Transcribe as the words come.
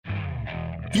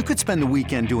You could spend the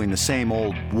weekend doing the same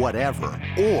old whatever,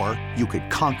 or you could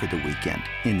conquer the weekend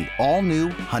in the all-new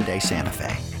Hyundai Santa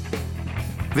Fe.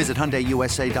 Visit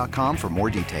HyundaiUSA.com for more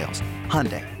details.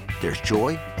 Hyundai, there's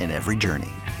joy in every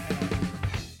journey.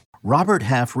 Robert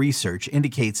Half research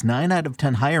indicates 9 out of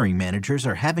 10 hiring managers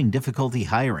are having difficulty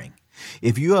hiring.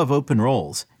 If you have open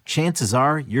roles, chances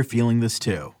are you're feeling this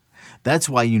too. That's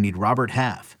why you need Robert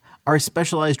Half. Our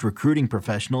specialized recruiting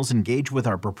professionals engage with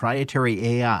our proprietary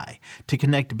AI to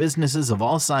connect businesses of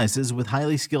all sizes with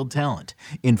highly skilled talent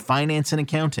in finance and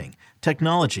accounting,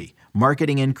 technology,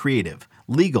 marketing and creative,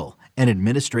 legal, and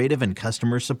administrative and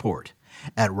customer support.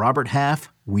 At Robert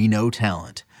Half, we know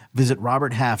talent. Visit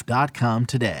roberthalf.com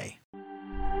today.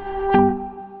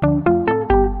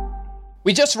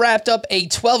 We just wrapped up a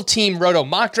 12-team Roto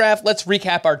mock draft. Let's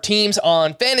recap our teams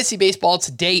on Fantasy Baseball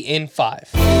today in 5.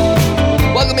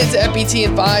 Welcome into FBT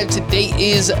in 5. Today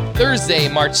is Thursday,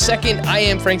 March 2nd. I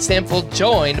am Frank Stanfield,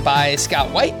 joined by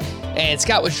Scott White. And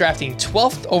Scott was drafting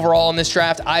 12th overall in this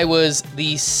draft. I was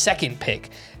the second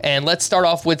pick. And let's start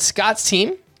off with Scott's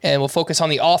team. And we'll focus on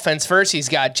the offense first. He's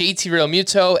got JT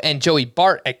Realmuto and Joey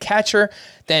Bart at catcher.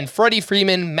 Then Freddie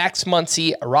Freeman, Max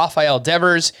Muncy, Rafael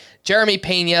Devers, Jeremy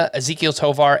Pena, Ezekiel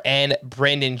Tovar, and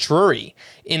Brandon Drury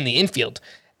in the infield.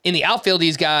 In the outfield,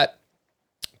 he's got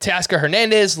Teoscar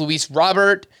Hernandez, Luis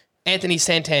Robert, Anthony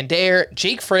Santander,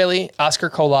 Jake Fraley, Oscar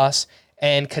Colas,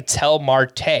 and Ketel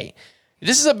Marte.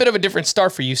 This is a bit of a different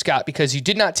start for you, Scott, because you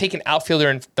did not take an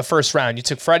outfielder in the first round. You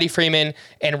took Freddie Freeman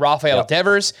and Rafael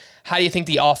Devers. How do you think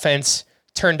the offense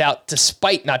turned out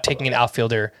despite not taking an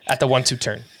outfielder at the 1-2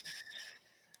 turn?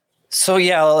 So,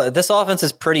 yeah, this offense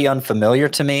is pretty unfamiliar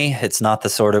to me. It's not the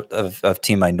sort of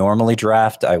team I normally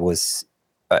draft.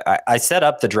 I set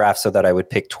up the draft so that I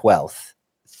would pick 12th,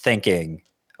 thinking,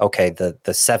 okay,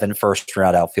 the 7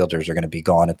 first-round outfielders are going to be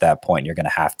gone at that point. You're going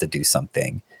to have to do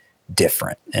something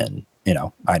different. And, you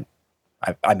know, I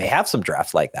may have some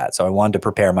drafts like that, so I wanted to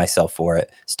prepare myself for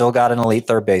it. Still got an elite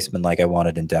third baseman like I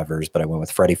wanted in Devers, but I went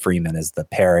with Freddie Freeman as the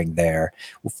pairing there.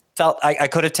 Felt I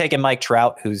could have taken Mike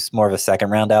Trout, who's more of a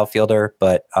second-round outfielder,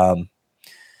 but I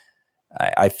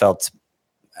feel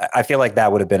like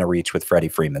that would have been a reach with Freddie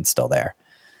Freeman still there.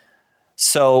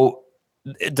 So,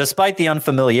 despite the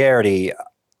unfamiliarity,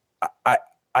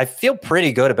 I feel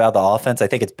pretty good about the offense. I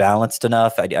think it's balanced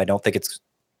enough. I don't think it's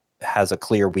has a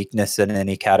clear weakness in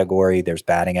any category. There's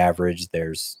batting average,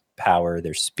 there's power,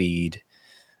 there's speed.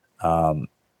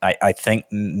 I think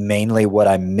mainly what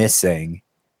I'm missing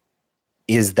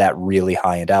is that really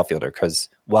high-end outfielder, because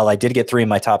while I did get 3 of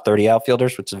my top 30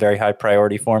 outfielders, which is a very high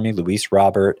priority for me, Luis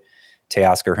Robert,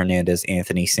 Teoscar Hernandez,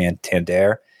 Anthony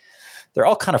Santander, they're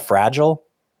all kind of fragile.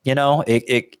 You know,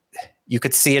 you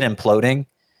could see it imploding.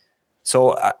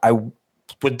 So I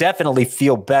would definitely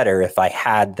feel better if I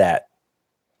had that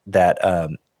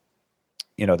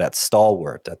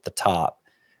stalwart at the top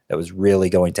that was really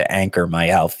going to anchor my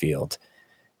outfield.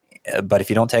 But if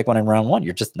you don't take one in round 1,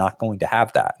 you're just not going to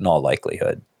have that in all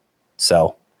likelihood.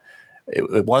 So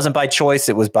it wasn't by choice,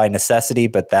 it was by necessity,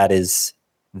 but that is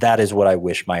what I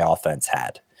wish my offense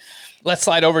had. Let's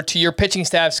slide over to your pitching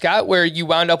staff, Scott, where you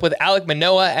wound up with Alek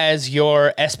Manoah as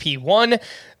your SP1.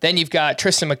 Then you've got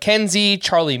Tristan McKenzie,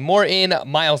 Charlie Morton,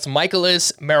 Miles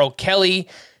Michaelis, Merrill Kelly,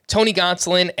 Tony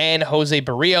Gonsolin, and Jose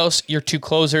Barrios. Your 2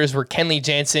 closers were Kenley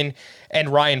Jansen and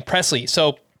Ryan Presley.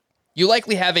 So you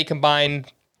likely have a combined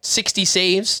 60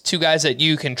 saves, 2 guys that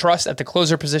you can trust at the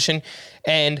closer position.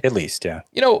 And at least, yeah.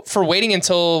 You know, for waiting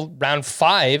until round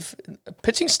 5,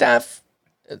 pitching staff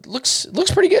looks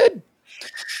pretty good.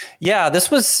 Yeah, that's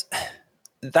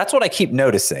what I keep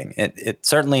noticing. It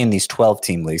certainly in these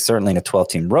 12-team leagues, certainly in a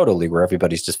 12-team Roto league where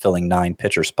everybody's just filling 9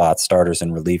 pitcher spots, starters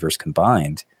and relievers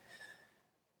combined.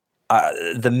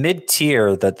 The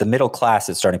mid-tier, the middle class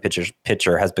at starting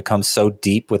pitcher has become so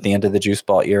deep with the end of the juice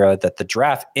ball era that the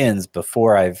draft ends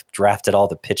before I've drafted all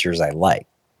the pitchers I like,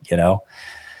 you know?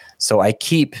 So I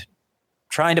keep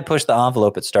trying to push the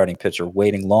envelope at starting pitcher,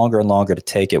 waiting longer and longer to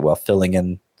take it while filling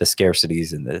in the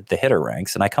scarcities and the hitter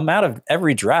ranks. And I come out of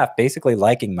every draft basically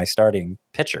liking my starting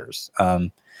pitchers. My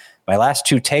last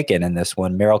 2 taken in this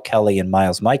one, Merrill Kelly and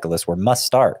Miles Michaelis, were must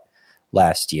start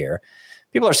last year.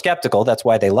 People are skeptical. That's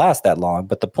why they last that long.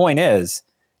 But the point is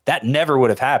that never would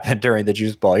have happened during the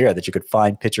juice ball era, that you could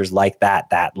find pitchers like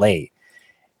that late.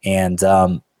 And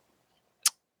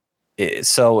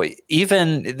so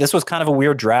even this was kind of a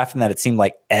weird draft in that it seemed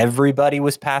like everybody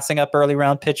was passing up early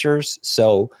round pitchers.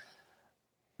 So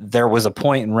there was a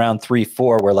point in round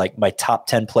 3-4 where like my top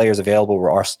 10 players available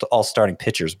were all starting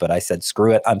pitchers, but I said,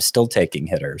 screw it. I'm still taking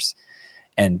hitters.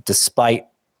 And despite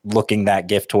looking that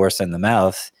gift horse in the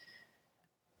mouth,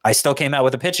 I still came out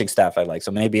with a pitching staff I like.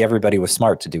 So maybe everybody was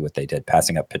smart to do what they did,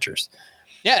 passing up pitchers.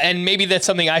 Yeah, and maybe that's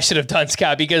something I should have done,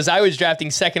 Scott, because I was drafting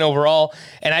second overall,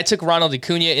 and I took Ronald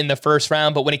Acuna in the first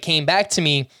round. But when it came back to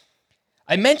me,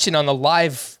 I mentioned on the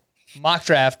live mock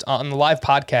draft, on the live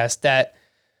podcast, that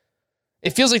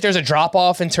it feels like there's a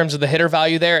drop-off in terms of the hitter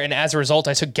value there, and as a result,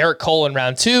 I took Garrett Cole in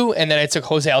round 2, and then I took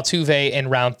Jose Altuve in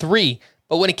round 3.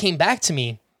 But when it came back to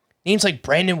me, names like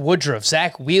Brandon Woodruff,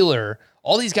 Zach Wheeler,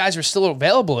 all these guys were still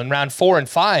available in round 4 and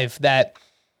 5 that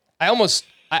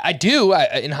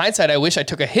in hindsight, I wish I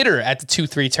took a hitter at the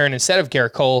 2-3 turn instead of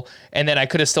Garrett Cole, and then I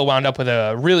could have still wound up with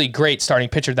a really great starting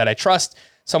pitcher that I trust,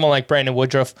 someone like Brandon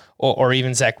Woodruff or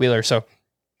even Zach Wheeler. So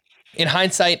in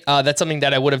hindsight, that's something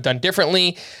that I would have done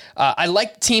differently. I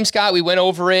like the team, Scott. We went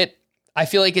over it. I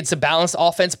feel like it's a balanced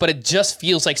offense, but it just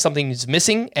feels like something is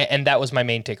missing, and that was my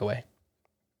main takeaway.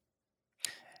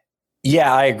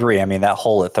 Yeah, I agree. I mean, that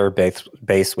hole at third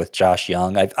base with Josh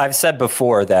Young. I've said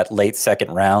before that late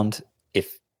second round,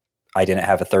 if I didn't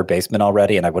have a third baseman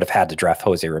already, and I would have had to draft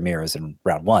Jose Ramirez in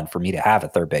round 1 for me to have a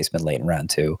third baseman late in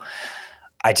round 2,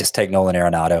 I just take Nolan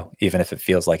Arenado, even if it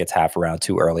feels like it's half a round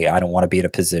too early. I don't want to be in a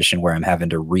position where I'm having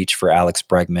to reach for Alex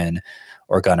Bregman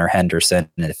or Gunnar Henderson.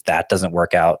 And if that doesn't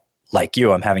work out, like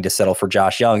you, I'm having to settle for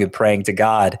Josh Young and praying to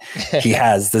God he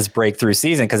has this breakthrough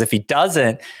season. Because if he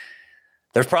doesn't,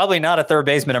 there's probably not a third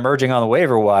baseman emerging on the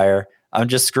waiver wire. I'm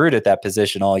just screwed at that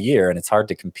position all year, and it's hard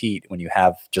to compete when you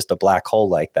have just a black hole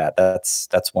like that. That's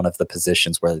one of the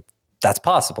positions where that's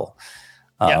possible.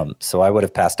 So I would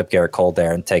have passed up Garrett Cole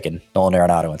there and taken Nolan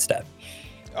Arenado instead.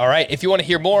 All right. If you want to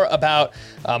hear more about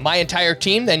my entire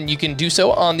team, then you can do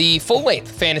so on the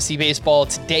full-length Fantasy Baseball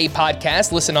Today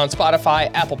podcast. Listen on Spotify,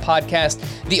 Apple Podcast,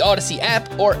 the Odyssey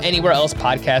app, or anywhere else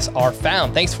podcasts are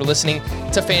found. Thanks for listening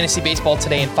to Fantasy Baseball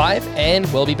Today in 5,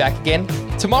 and we'll be back again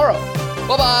tomorrow.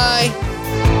 Bye-bye.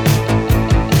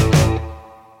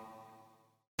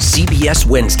 CBS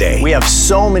Wednesday. We have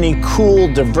so many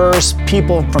cool, diverse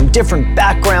people from different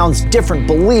backgrounds, different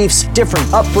beliefs, different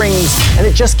upbringings, and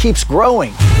it just keeps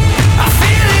growing.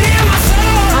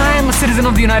 I'm a citizen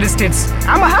of the United States.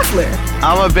 I'm a hustler.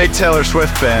 I'm a big Taylor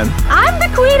Swift fan. I'm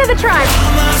the queen of the tribe.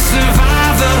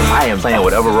 I am playing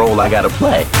whatever role I gotta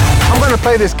play. I'm gonna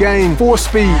play this game full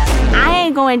speed. I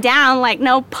ain't going down like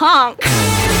no punk.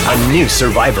 A new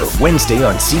Survivor Wednesday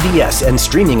on CBS and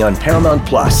streaming on Paramount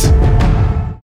Plus.